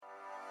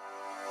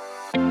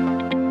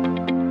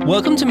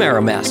Welcome to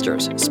Marrow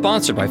Masters,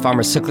 sponsored by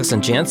Pharmacyclics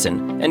and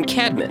Janssen and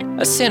Cadman,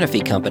 a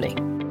Sanofi company.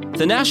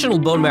 The National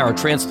Bone Marrow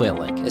Transplant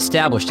Link,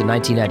 established in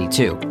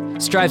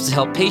 1992, strives to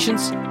help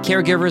patients,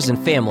 caregivers,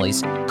 and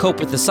families cope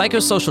with the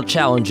psychosocial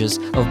challenges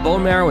of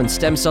bone marrow and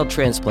stem cell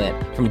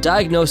transplant from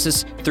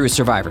diagnosis through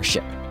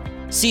survivorship.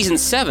 Season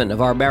 7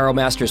 of our Marrow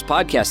Masters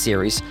podcast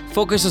series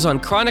focuses on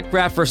chronic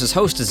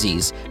graft-versus-host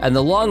disease and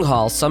the long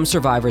haul some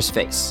survivors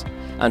face.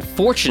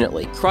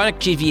 Unfortunately, chronic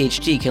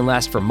GVHD can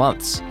last for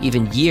months,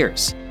 even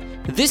years.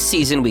 This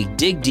season, we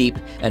dig deep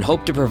and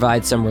hope to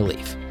provide some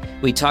relief.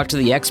 We talk to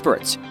the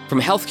experts, from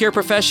healthcare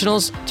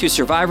professionals to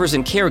survivors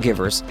and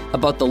caregivers,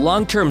 about the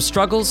long-term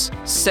struggles,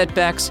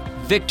 setbacks,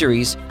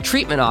 victories,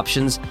 treatment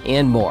options,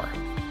 and more.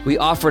 We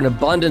offer an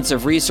abundance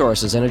of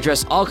resources and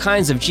address all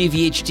kinds of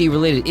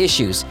GVHD-related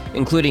issues,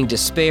 including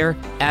despair,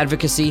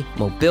 advocacy,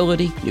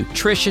 mobility,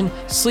 nutrition,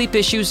 sleep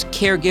issues,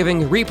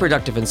 caregiving,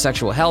 reproductive and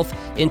sexual health,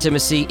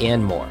 intimacy,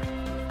 and more.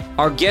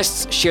 Our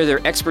guests share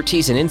their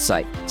expertise and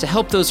insight to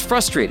help those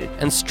frustrated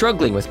and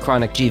struggling with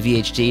chronic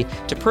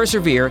GVHD to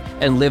persevere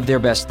and live their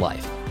best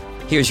life.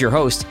 Here's your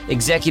host,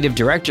 Executive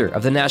Director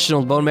of the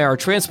National Bone Marrow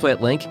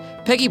Transplant Link,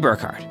 Peggy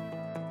Burkhardt.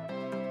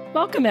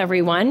 Welcome,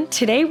 everyone.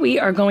 Today, we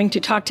are going to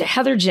talk to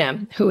Heather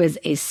Jim, who is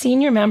a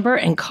senior member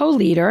and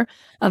co-leader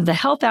of the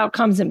Health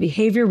Outcomes and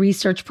Behavior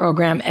Research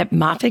Program at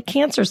Moffitt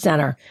Cancer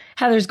Center.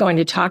 Heather's going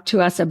to talk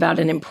to us about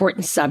an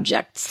important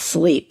subject,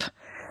 sleep.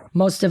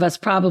 Most of us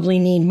probably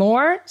need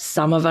more.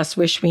 Some of us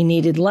wish we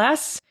needed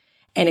less.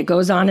 And it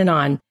goes on and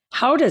on.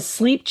 How does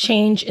sleep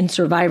change in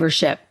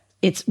survivorship?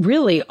 It's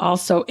really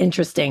also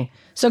interesting.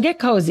 So get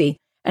cozy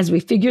as we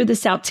figure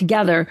this out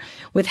together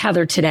with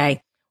Heather today.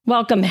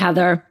 Welcome,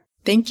 Heather.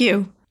 Thank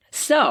you.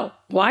 So,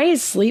 why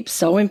is sleep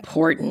so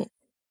important?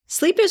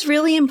 Sleep is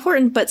really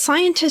important, but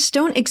scientists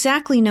don't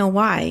exactly know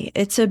why.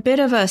 It's a bit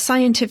of a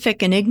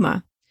scientific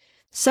enigma.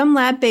 Some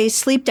lab-based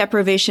sleep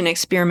deprivation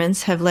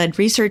experiments have led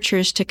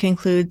researchers to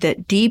conclude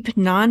that deep,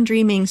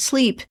 non-dreaming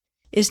sleep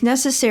is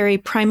necessary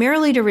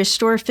primarily to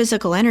restore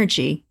physical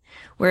energy,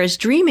 whereas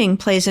dreaming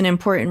plays an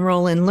important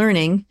role in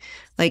learning,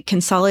 like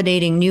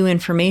consolidating new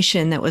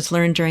information that was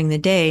learned during the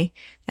day,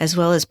 as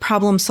well as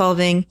problem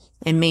solving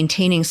and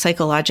maintaining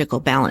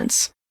psychological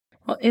balance.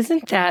 Well,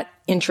 isn't that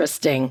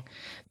interesting?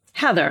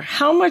 Heather,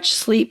 how much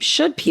sleep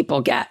should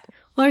people get?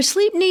 Well, our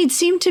sleep needs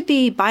seem to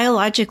be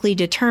biologically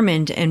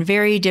determined and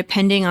vary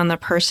depending on the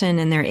person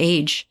and their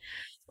age.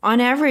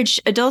 On average,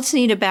 adults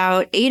need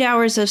about 8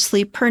 hours of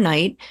sleep per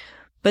night,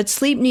 but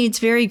sleep needs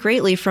vary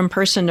greatly from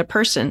person to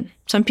person.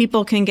 Some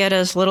people can get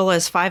as little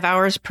as 5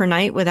 hours per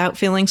night without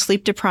feeling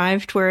sleep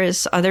deprived,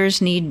 whereas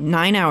others need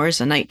 9 hours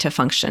a night to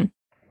function.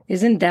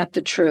 Isn't that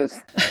the truth?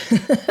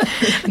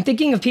 I'm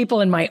thinking of people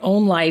in my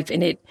own life,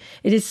 and it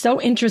is so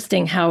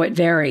interesting how it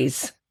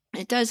varies.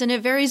 It does, and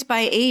it varies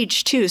by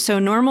age, too. So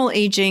normal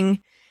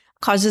aging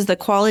causes the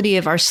quality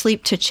of our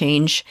sleep to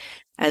change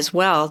as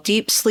well.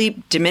 Deep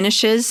sleep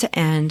diminishes,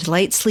 and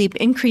light sleep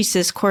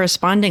increases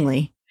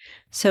correspondingly.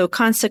 So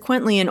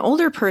consequently, an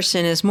older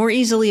person is more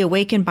easily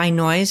awakened by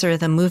noise or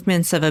the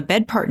movements of a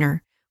bed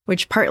partner,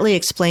 which partly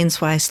explains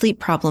why sleep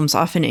problems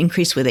often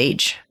increase with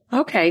age.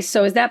 Okay,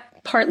 so is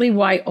that partly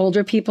why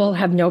older people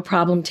have no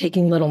problem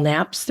taking little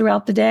naps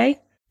throughout the day?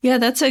 Yeah,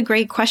 that's a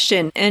great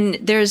question. And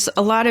there's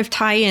a lot of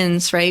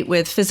tie-ins, right,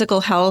 with physical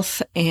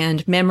health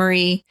and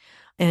memory.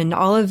 And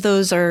all of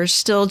those are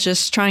still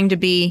just trying to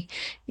be,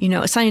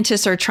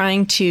 scientists are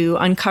trying to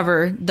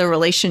uncover the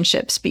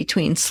relationships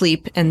between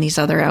sleep and these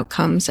other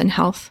outcomes and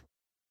health.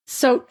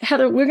 So,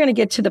 Heather, we're going to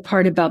get to the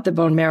part about the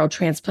bone marrow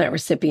transplant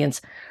recipients.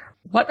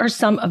 What are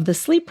some of the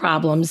sleep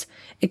problems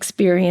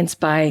experienced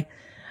by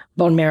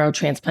bone marrow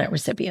transplant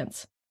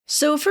recipients?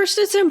 So first,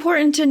 it's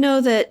important to know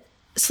that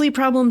sleep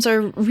problems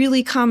are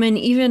really common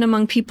even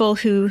among people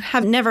who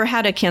have never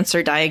had a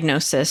cancer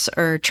diagnosis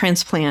or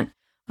transplant.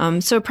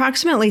 So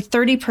approximately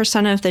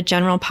 30% of the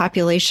general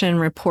population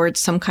reports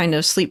some kind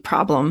of sleep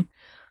problem.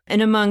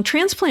 And among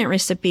transplant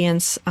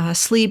recipients,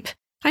 sleep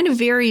kind of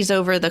varies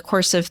over the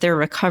course of their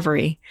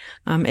recovery.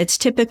 It's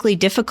typically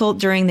difficult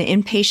during the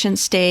inpatient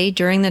stay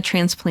during the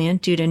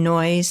transplant due to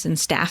noise and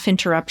staff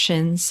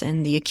interruptions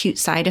and the acute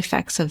side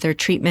effects of their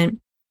treatment.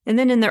 And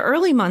then in the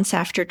early months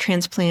after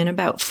transplant,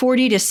 about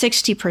 40 to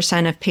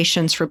 60% of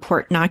patients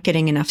report not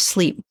getting enough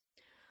sleep.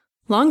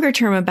 Longer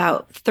term,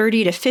 about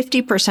 30 to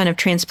 50% of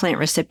transplant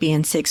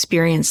recipients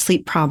experience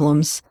sleep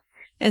problems.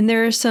 And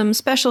there are some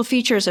special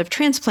features of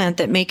transplant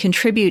that may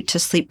contribute to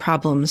sleep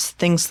problems,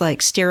 things like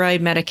steroid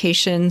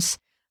medications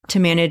to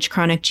manage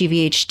chronic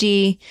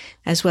GVHD,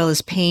 as well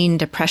as pain,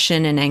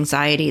 depression, and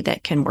anxiety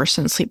that can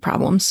worsen sleep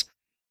problems.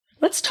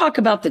 Let's talk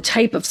about the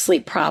type of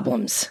sleep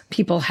problems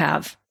people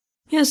have.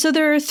 Yeah, so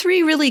there are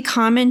 3 really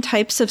common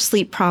types of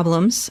sleep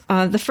problems.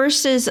 The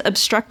first is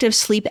obstructive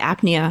sleep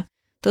apnea.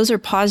 Those are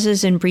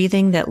pauses in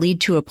breathing that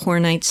lead to a poor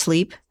night's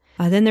sleep.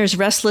 Then there's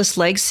restless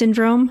leg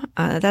syndrome.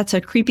 That's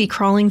a creepy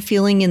crawling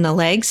feeling in the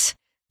legs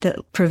that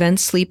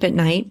prevents sleep at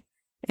night.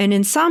 And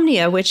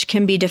insomnia, which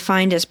can be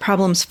defined as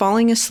problems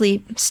falling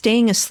asleep,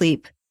 staying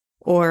asleep,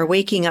 or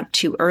waking up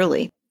too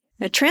early.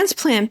 A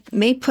transplant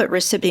may put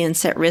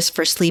recipients at risk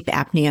for sleep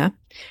apnea,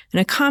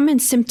 and a common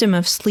symptom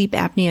of sleep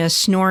apnea is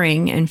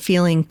snoring and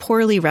feeling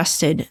poorly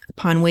rested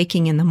upon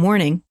waking in the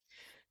morning.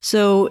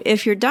 So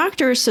if your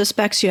doctor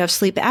suspects you have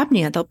sleep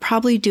apnea, they'll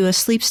probably do a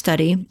sleep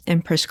study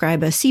and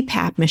prescribe a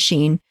CPAP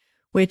machine,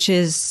 which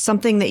is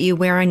something that you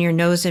wear on your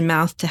nose and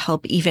mouth to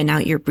help even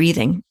out your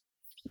breathing.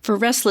 For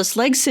restless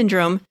leg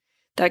syndrome,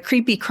 that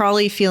creepy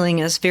crawly feeling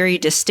is very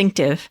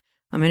distinctive.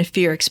 And if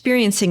you're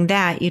experiencing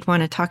that, you'd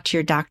want to talk to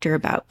your doctor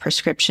about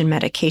prescription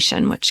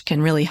medication, which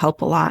can really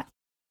help a lot.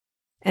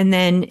 And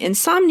then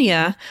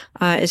insomnia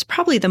is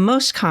probably the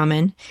most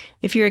common.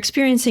 If you're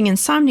experiencing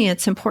insomnia,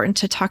 it's important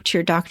to talk to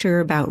your doctor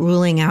about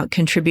ruling out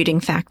contributing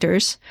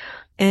factors.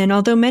 And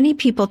although many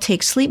people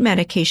take sleep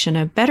medication,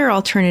 a better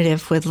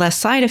alternative with less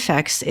side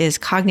effects is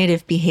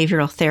cognitive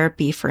behavioral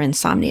therapy for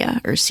insomnia,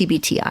 or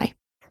CBTI.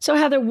 So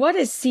Heather, what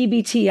is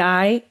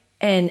CBTI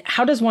and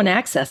how does one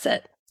access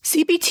it?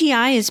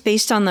 CBTI is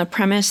based on the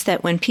premise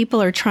that when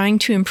people are trying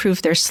to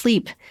improve their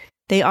sleep,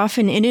 they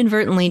often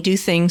inadvertently do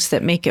things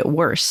that make it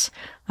worse.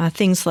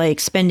 Things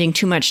like spending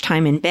too much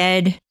time in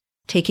bed,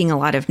 taking a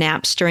lot of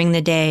naps during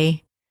the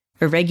day,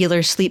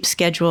 irregular sleep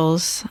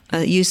schedules,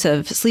 use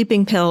of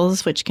sleeping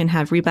pills, which can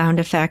have rebound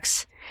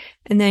effects,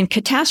 and then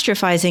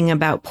catastrophizing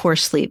about poor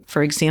sleep.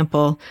 For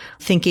example,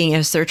 thinking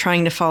as they're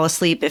trying to fall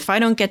asleep, if I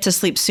don't get to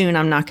sleep soon,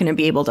 I'm not going to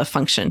be able to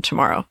function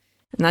tomorrow.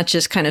 And that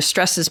just kind of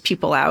stresses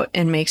people out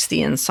and makes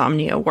the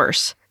insomnia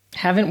worse.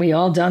 Haven't we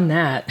all done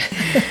that?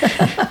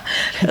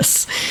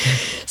 Yes.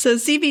 So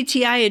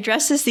CBTI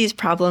addresses these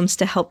problems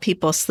to help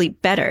people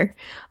sleep better.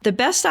 The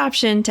best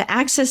option to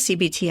access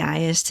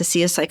CBTI is to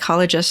see a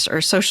psychologist or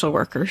social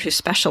worker who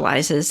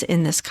specializes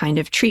in this kind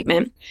of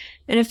treatment.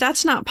 And if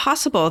that's not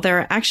possible, there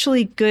are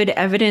actually good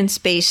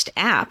evidence-based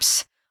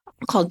apps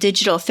called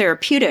digital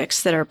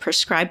therapeutics that are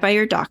prescribed by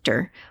your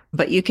doctor,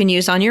 but you can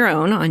use on your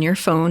own, on your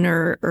phone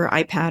or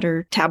iPad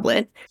or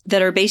tablet,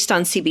 that are based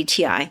on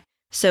CBTI.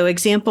 So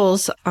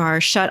examples are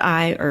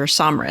Shut-Eye or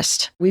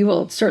Somryst. We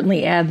will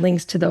certainly add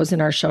links to those in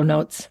our show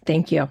notes.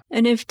 Thank you.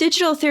 And if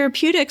digital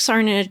therapeutics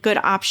aren't a good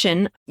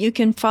option, you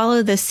can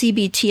follow the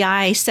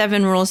CBTI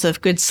 7 Rules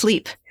of Good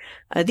Sleep.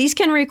 These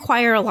can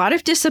require a lot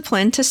of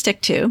discipline to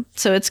stick to,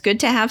 so it's good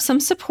to have some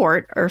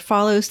support or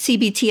follow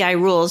CBTI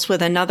rules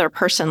with another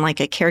person like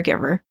a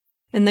caregiver.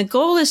 And the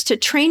goal is to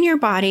train your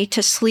body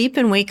to sleep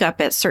and wake up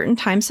at certain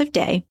times of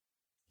day,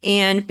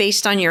 and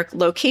based on your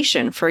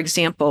location, for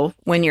example,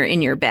 when you're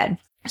in your bed.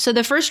 So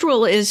the first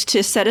rule is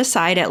to set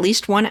aside at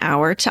least 1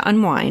 hour to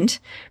unwind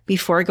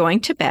before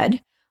going to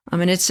bed.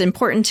 And it's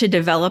important to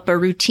develop a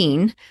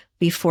routine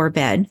before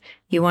bed.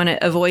 You want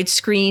to avoid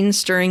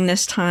screens during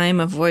this time,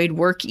 avoid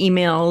work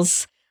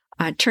emails,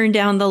 turn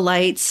down the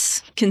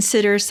lights,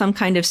 consider some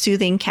kind of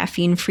soothing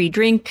caffeine-free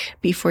drink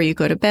before you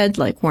go to bed,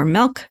 like warm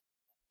milk.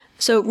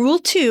 So rule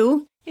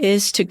 2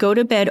 is to go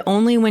to bed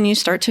only when you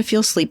start to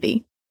feel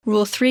sleepy.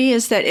 Rule 3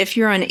 is that if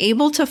you're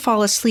unable to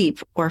fall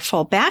asleep or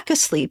fall back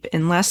asleep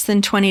in less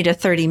than 20 to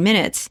 30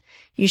 minutes,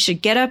 you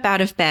should get up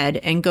out of bed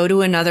and go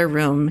to another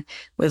room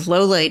with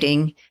low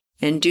lighting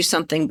and do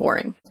something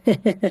boring,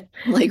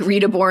 like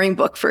read a boring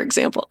book, for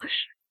example.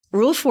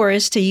 Rule 4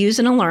 is to use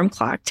an alarm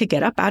clock to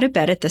get up out of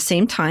bed at the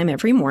same time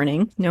every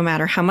morning, no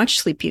matter how much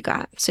sleep you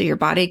got, so your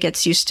body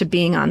gets used to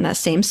being on that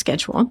same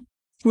schedule.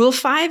 Rule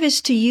 5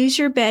 is to use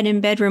your bed and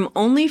bedroom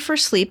only for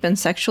sleep and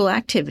sexual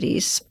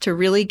activities to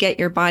really get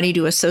your body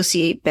to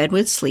associate bed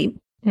with sleep.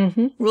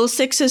 Mm-hmm. Rule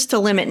 6 is to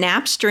limit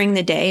naps during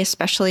the day,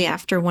 especially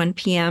after 1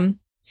 p.m.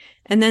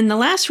 And then the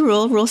last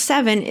rule, Rule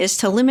 7, is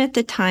to limit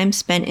the time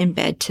spent in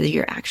bed to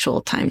your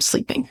actual time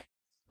sleeping.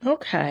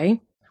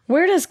 Okay.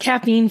 Where does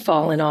caffeine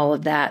fall in all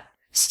of that?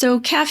 So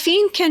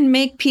caffeine can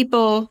make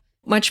people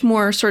much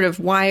more sort of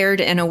wired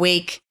and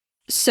awake.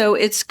 So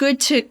it's good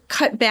to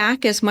cut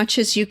back as much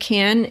as you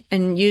can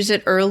and use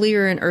it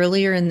earlier and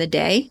earlier in the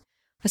day.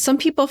 Some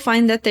people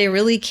find that they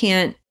really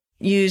can't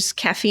use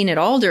caffeine at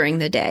all during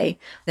the day,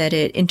 that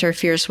it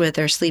interferes with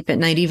their sleep at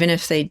night, even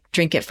if they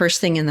drink it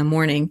first thing in the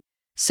morning.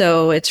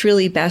 So it's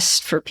really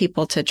best for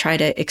people to try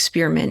to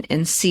experiment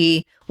and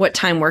see what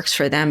time works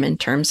for them in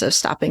terms of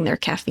stopping their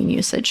caffeine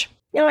usage.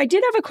 Now, I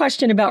did have a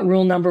question about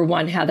rule number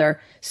 1, Heather.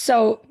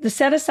 So the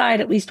set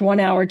aside at least 1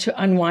 hour to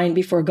unwind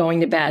before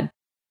going to bed.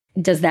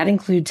 Does that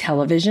include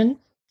television?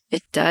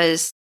 It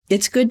does.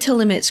 It's good to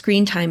limit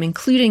screen time,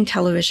 including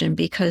television,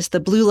 because the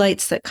blue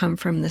lights that come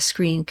from the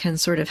screen can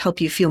sort of help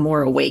you feel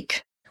more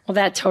awake. Well,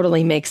 that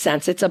totally makes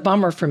sense. It's a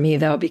bummer for me,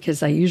 though,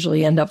 because I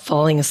usually end up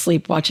falling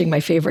asleep watching my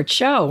favorite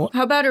show.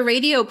 How about a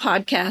radio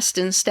podcast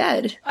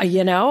instead?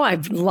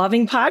 I'm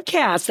loving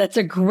podcasts. That's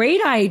a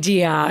great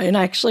idea. And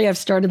actually, I've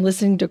started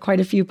listening to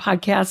quite a few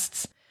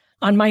podcasts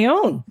on my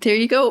own. There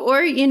you go.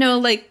 Or,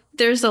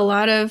 there's a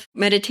lot of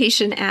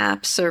meditation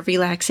apps or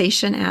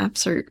relaxation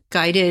apps or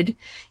guided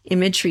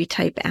imagery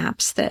type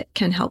apps that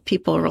can help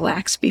people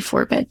relax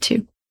before bed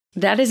too.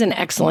 That is an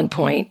excellent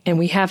point. And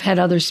we have had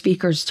other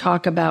speakers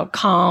talk about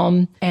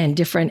Calm and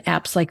different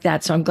apps like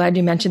that. So I'm glad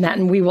you mentioned that.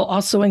 And we will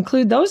also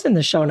include those in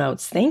the show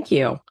notes. Thank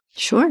you.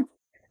 Sure.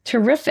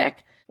 Terrific.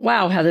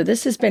 Wow, Heather,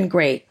 this has been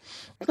great.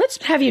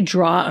 Let's have you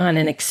draw on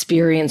an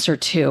experience or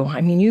two.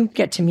 I mean, you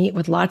get to meet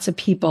with lots of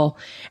people.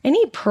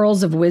 Any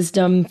pearls of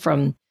wisdom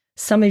from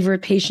some of your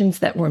patients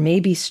that were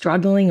maybe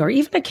struggling, or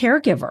even a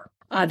caregiver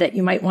that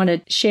you might want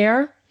to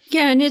share?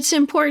 Yeah, and it's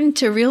important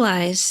to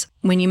realize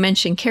when you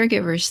mention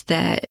caregivers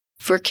that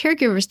for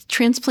caregivers, the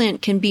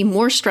transplant can be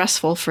more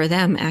stressful for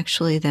them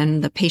actually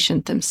than the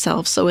patient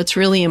themselves. So it's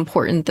really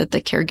important that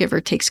the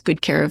caregiver takes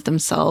good care of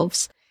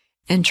themselves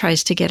and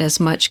tries to get as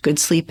much good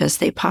sleep as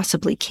they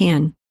possibly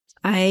can.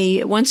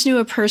 I once knew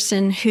a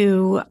person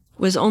who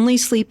was only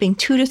sleeping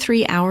 2 to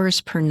 3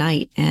 hours per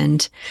night,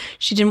 and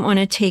she didn't want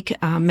to take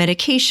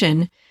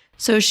medication.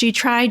 So she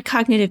tried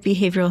cognitive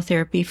behavioral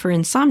therapy for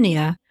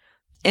insomnia,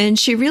 and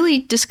she really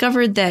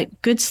discovered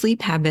that good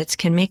sleep habits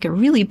can make a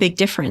really big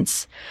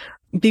difference.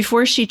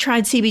 Before she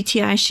tried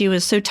CBTI, she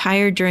was so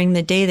tired during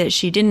the day that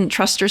she didn't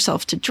trust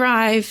herself to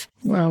drive.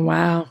 Oh,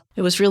 wow.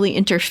 It was really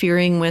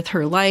interfering with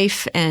her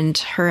life and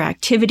her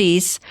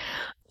activities.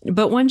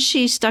 But once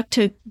she stuck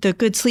to the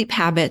good sleep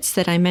habits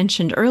that I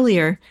mentioned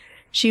earlier,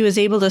 she was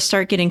able to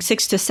start getting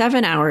 6 to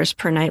 7 hours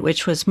per night,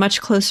 which was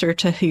much closer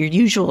to her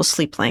usual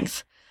sleep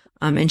length.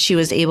 And she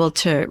was able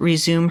to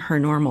resume her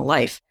normal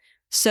life.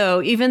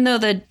 So even though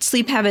the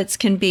sleep habits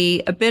can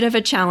be a bit of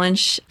a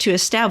challenge to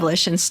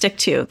establish and stick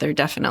to, they're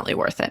definitely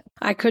worth it.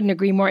 I couldn't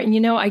agree more.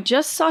 And I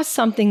just saw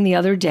something the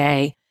other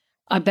day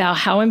about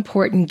how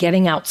important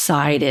getting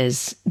outside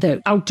is,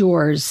 the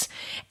outdoors.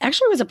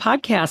 Actually, it was a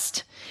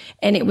podcast,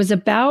 and it was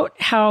about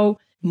how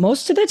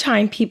most of the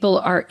time people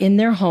are in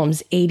their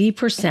homes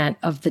 80%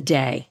 of the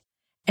day.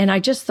 And I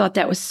just thought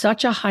that was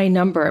such a high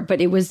number. But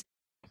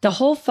the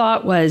whole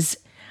thought was,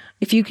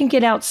 if you can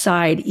get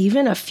outside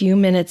even a few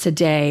minutes a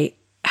day,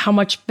 how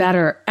much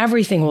better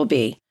everything will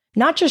be.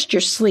 Not just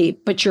your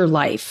sleep, but your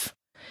life.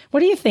 What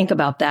do you think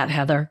about that,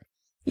 Heather?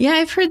 Yeah,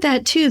 I've heard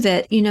that too,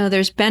 that,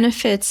 there's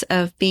benefits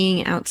of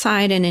being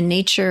outside and in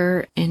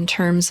nature in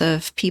terms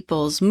of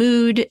people's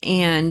mood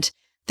and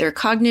their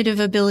cognitive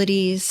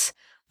abilities,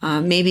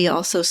 maybe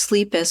also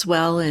sleep as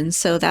well. And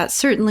so that's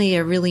certainly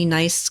a really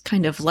nice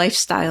kind of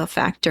lifestyle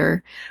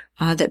factor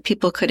that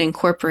people could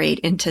incorporate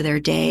into their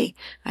day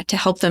to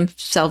help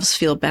themselves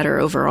feel better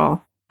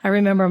overall. I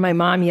remember my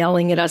mom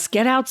yelling at us,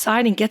 get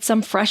outside and get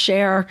some fresh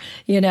air,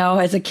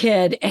 as a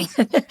kid. And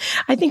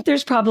I think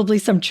there's probably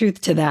some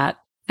truth to that.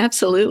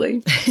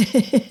 Absolutely.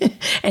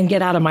 And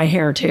get out of my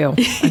hair too.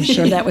 I'm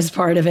sure that was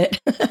part of it.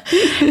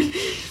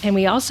 And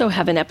we also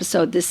have an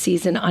episode this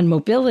season on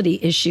mobility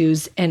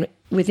issues. And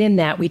within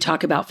that, we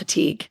talk about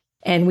fatigue.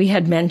 And we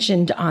had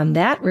mentioned on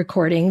that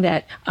recording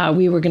that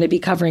we were going to be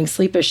covering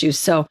sleep issues.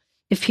 So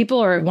if people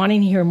are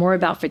wanting to hear more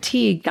about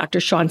fatigue, Dr.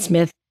 Sean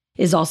Smith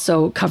is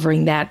also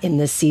covering that in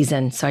this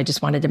season. So I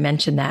just wanted to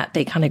mention that.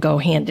 They kind of go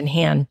hand in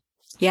hand.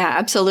 Yeah,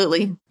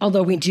 absolutely.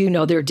 Although we do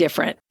know they're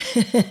different.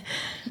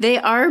 They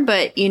are,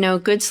 but,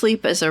 good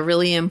sleep is a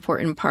really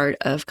important part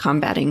of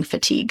combating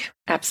fatigue.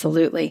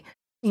 Absolutely.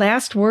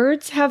 Last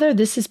words, Heather?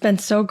 This has been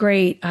so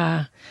great.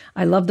 I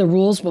love the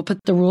rules. We'll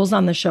put the rules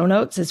on the show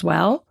notes as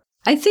well.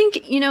 I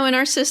think, in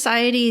our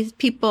society,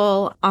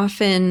 people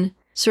often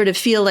sort of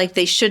feel like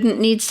they shouldn't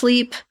need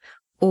sleep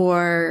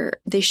or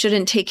they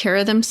shouldn't take care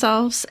of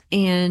themselves.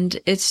 And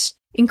it's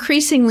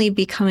increasingly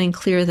becoming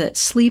clear that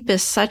sleep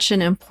is such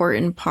an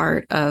important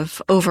part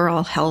of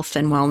overall health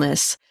and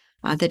wellness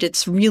that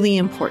it's really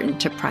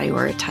important to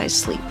prioritize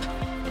sleep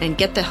and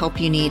get the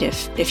help you need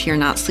if you're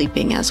not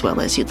sleeping as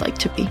well as you'd like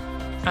to be.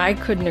 I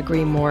couldn't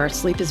agree more.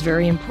 Sleep is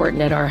very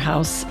important at our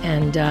house,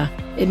 and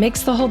it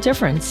makes the whole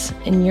difference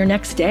in your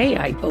next day,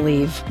 I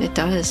believe. It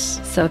does.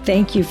 So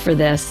thank you for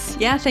this.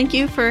 Yeah, thank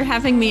you for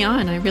having me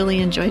on. I really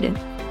enjoyed it.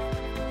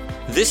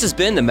 This has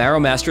been the Marrow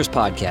Masters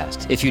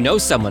Podcast. If you know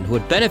someone who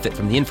would benefit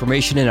from the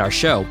information in our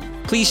show,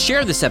 please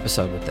share this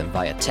episode with them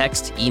via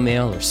text,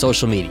 email, or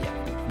social media.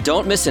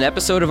 Don't miss an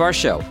episode of our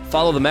show.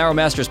 Follow the Marrow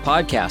Masters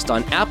Podcast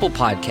on Apple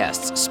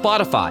Podcasts,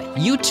 Spotify,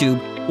 YouTube,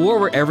 or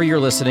wherever you're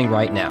listening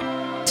right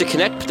now. To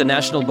connect with the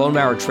National Bone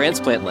Marrow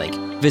Transplant Link,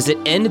 visit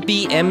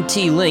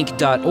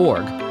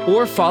nbmtlink.org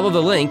or follow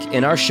the link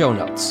in our show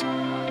notes.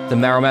 The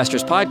Marrow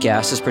Masters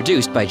Podcast is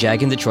produced by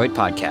Jagan Detroit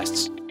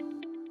Podcasts.